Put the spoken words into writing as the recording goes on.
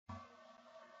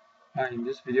Hi, in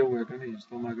this video we're going to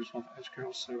install Microsoft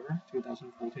SQL Server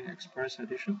 2014 Express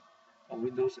Edition on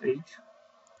Windows 8.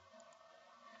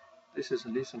 This is a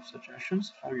list of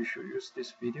suggestions how you should use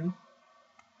this video.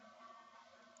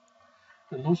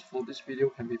 The notes for this video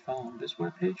can be found on this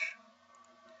webpage,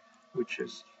 which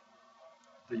is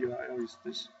the URL is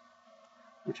this,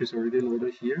 which is already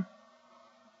loaded here.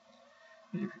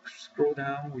 If you scroll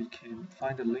down, we can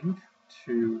find a link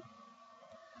to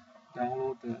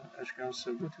download the SQL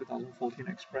Server 2014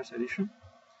 Express Edition,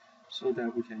 so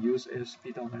that we can use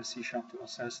ASP.NET C# to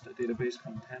access the database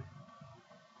content.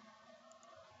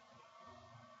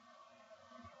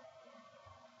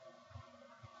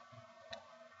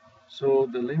 So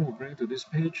the link will bring you to this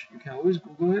page. You can always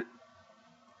Google it.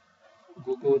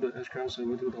 Google the SQL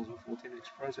Server 2014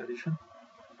 Express Edition.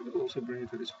 It will also bring you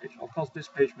to this page. Of course, this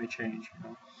page may change.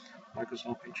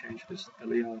 Microsoft may change the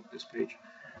layout of this page.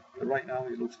 But right now,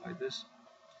 it looks like this.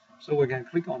 So we can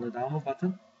click on the download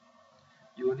button.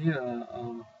 You will need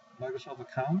a Microsoft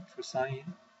account to sign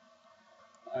in.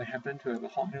 I happen to have a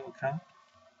Hotmail account,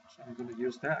 so I'm going to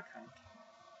use that account.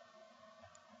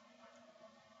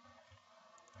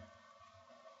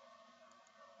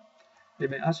 They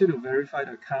may ask you to verify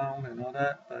the account and all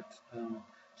that, but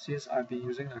since I've been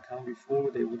using the account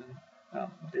before, they wouldn't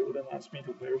ask me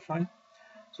to verify.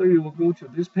 So you will go to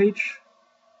this page,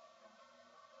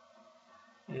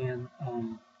 and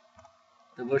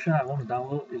the version I want to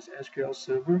download is SQL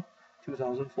Server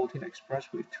 2014 Express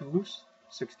with tools,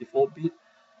 64-bit,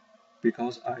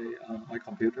 because my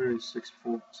computer is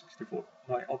 64.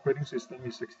 My operating system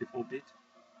is 64-bit.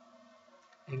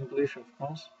 English, of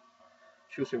course.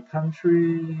 Choose your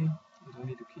country. You don't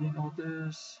need to key in all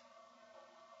this.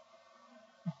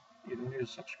 You don't need to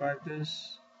subscribe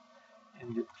this,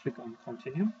 and you click on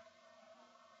continue.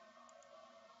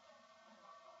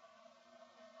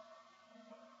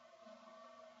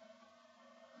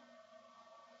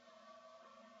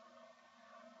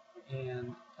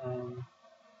 And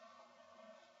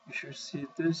you should see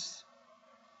this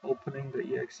opening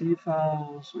the exe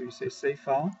file. So you say save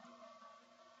file,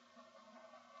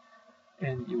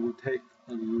 and it will take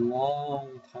a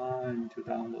long time to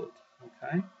download.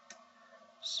 Okay,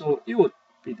 so it would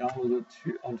be downloaded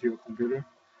onto your computer.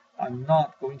 I'm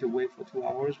not going to wait for 2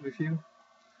 hours with you.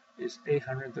 It's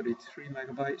 833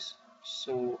 megabytes.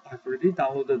 So I've already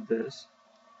downloaded this.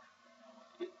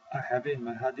 I have it in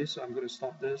my hard disk, so I'm going to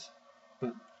stop this.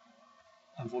 But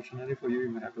unfortunately for you, you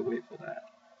may have to wait for that.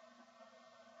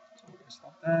 So we're going to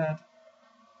stop that.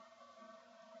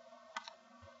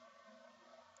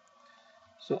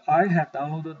 So I have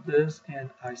downloaded this, and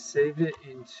I save it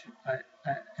into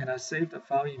I saved the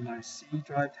file in my C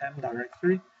drive temp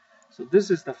directory. So this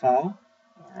is the file.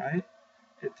 All right,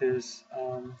 it is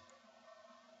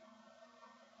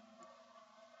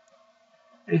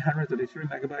 833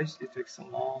 megabytes. It takes a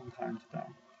long time to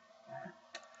download. All right,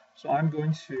 so I'm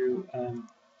going to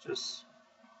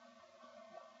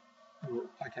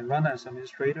I can run as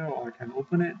administrator, or I can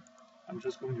open it. I'm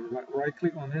just going to right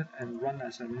click on it and run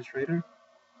as administrator.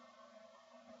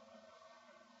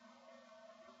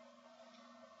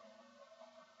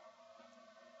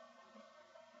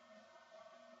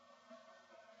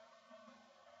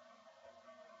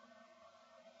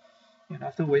 And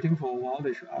after waiting for a while,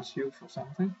 they should ask you for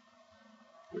something,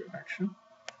 for your action.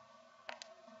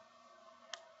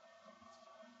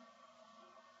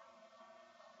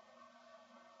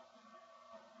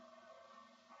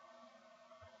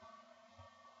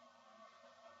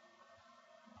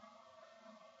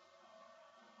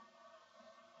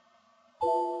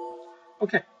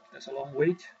 Okay, that's a long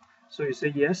wait. So you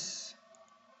say yes,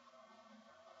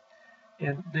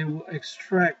 and they will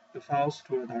extract the files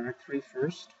to a directory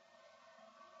first.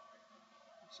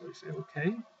 So you say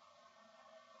okay.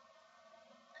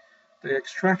 The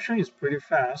extraction is pretty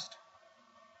fast,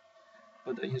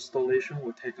 but the installation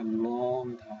will take a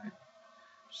long time.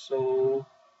 So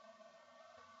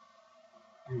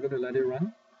I'm going to let it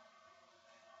run.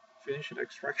 Finish the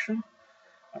extraction.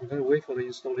 I'm going to wait for the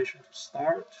installation to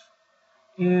start,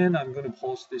 and I'm going to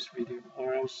pause this video,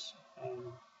 or else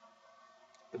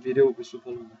the video will be super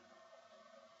long.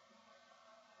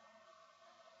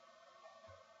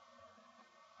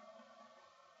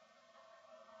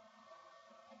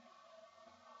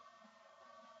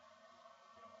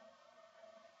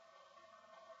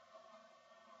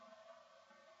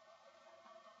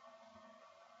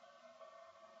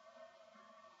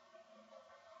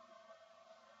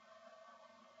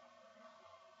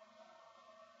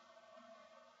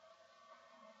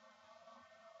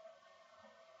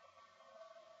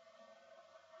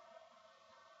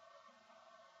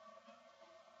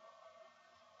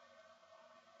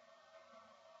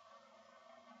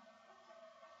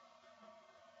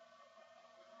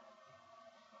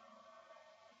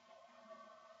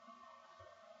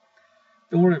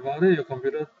 Don't worry about it. Your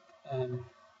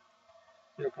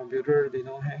computer did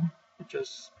not hang. It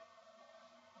just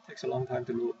takes a long time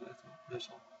to load. That's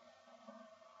all.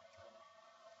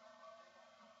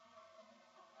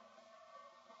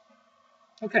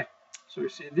 Okay, so you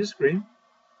see this screen,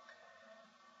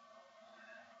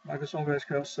 Microsoft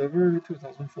SQL Server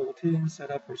 2014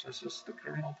 setup processes the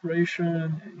current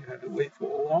operation, and you have to wait for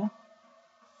a while.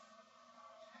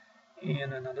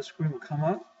 And another screen will come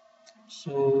up.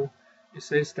 So it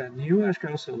says that new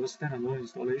SQL Server standalone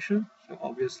installation. So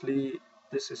obviously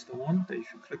this is the one that you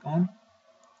should click on.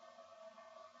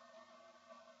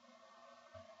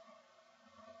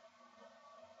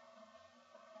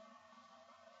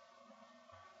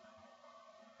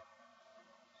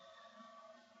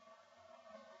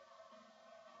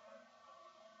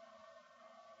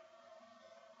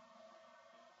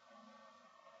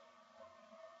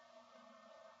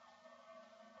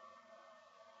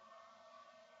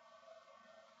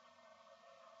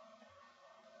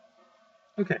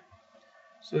 Okay,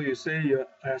 so you say you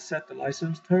set the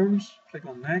license terms, click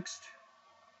on next,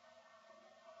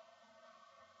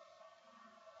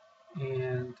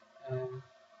 and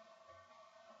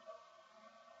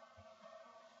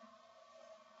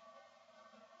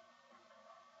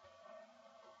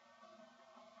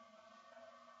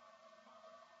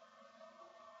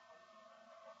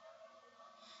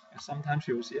sometimes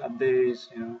you will see updates,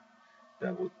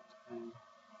 that would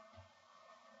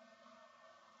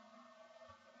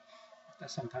that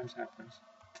sometimes happens.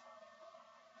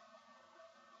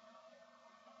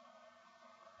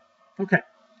 Okay,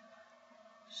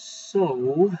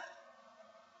 so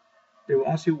they will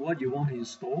ask you what you want to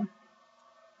install.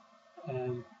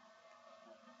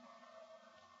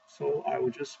 So I will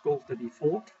just go with the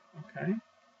default. Okay,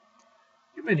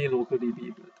 you may need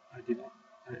LocalDB, but I did not.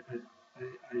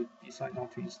 I decided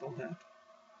not to install that.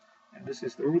 And this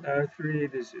is the root directory.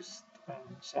 This is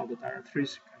some of the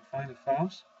directories you can find the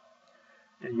files.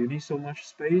 And you need so much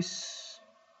space.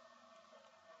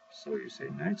 So you say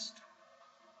next.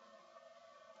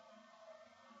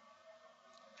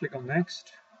 Click on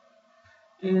next.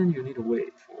 And you need to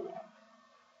wait for a while.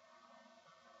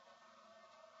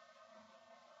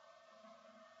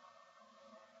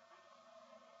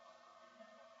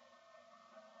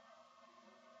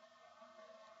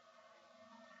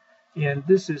 And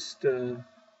this is the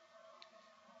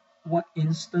what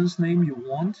instance name you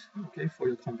want, okay, for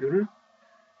your computer.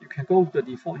 You can go with the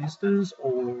default instance,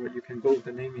 or you can go with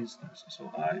the name instance.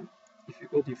 So if you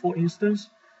go default instance,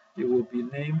 it will be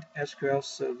named SQL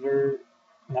Server,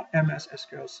 not MS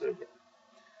SQL Server.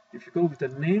 If you go with the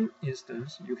name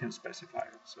instance, you can specify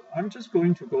it. So I'm just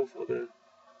going to go for the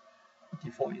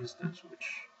default instance,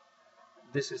 which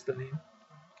this is the name.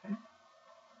 Okay.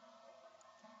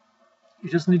 You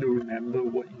just need to remember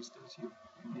what instance you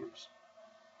use.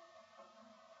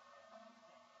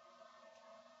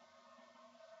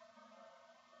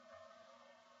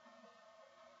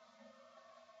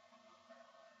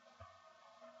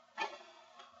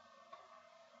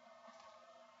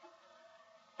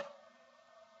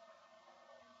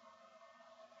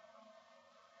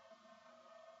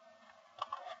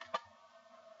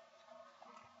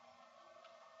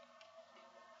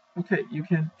 Okay, you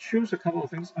can choose a couple of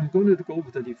things. I'm going to go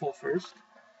with the default first.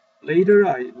 Later,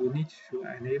 I will need to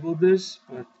enable this,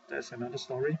 but that's another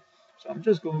story. So I'm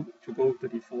just going to go with the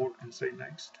default and say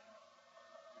next.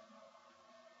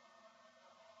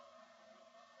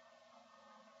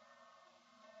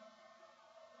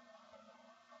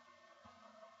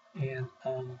 And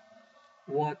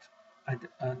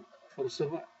for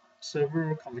the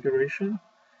server configuration,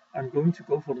 I'm going to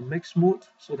go for the mixed mode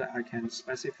so that I can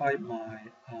specify my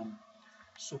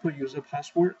super user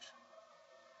password.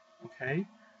 Okay,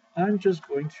 I'm just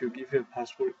going to give you a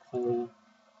password called,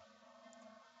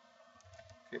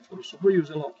 okay, for the super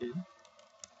user login,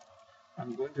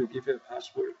 I'm going to give you a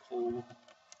password called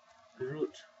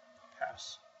root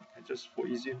pass. Okay, just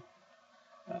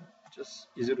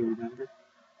easy to remember.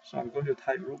 So I'm going to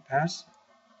type root pass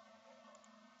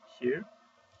here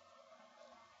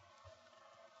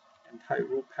and type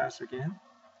root pass again.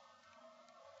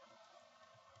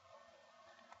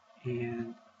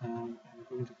 And I'm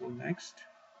going to go next.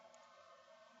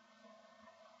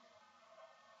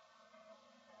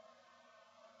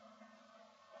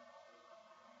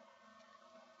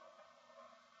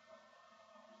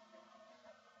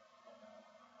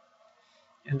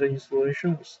 And the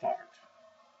installation will start.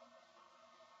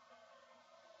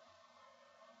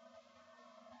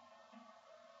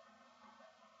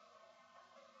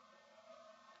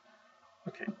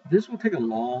 Okay, this will take a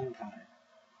long time.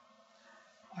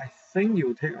 I think it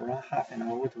will take around half an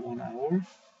hour to 1 hour.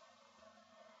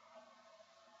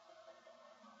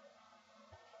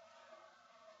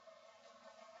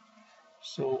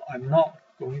 So I'm not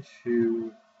going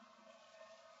to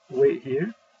wait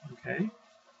here. Okay,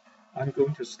 I'm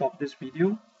going to stop this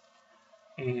video,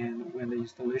 and when the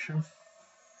installation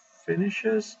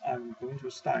finishes, I'm going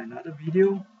to start another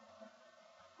video,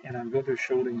 and I'm going to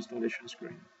show the installation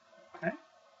screen. Okay,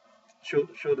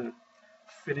 show the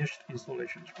finished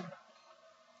installation screen.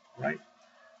 Right.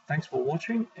 Thanks for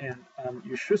watching, and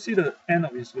you should see the end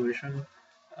of installation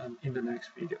in the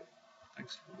next video.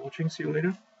 Thanks for watching. See you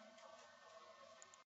later.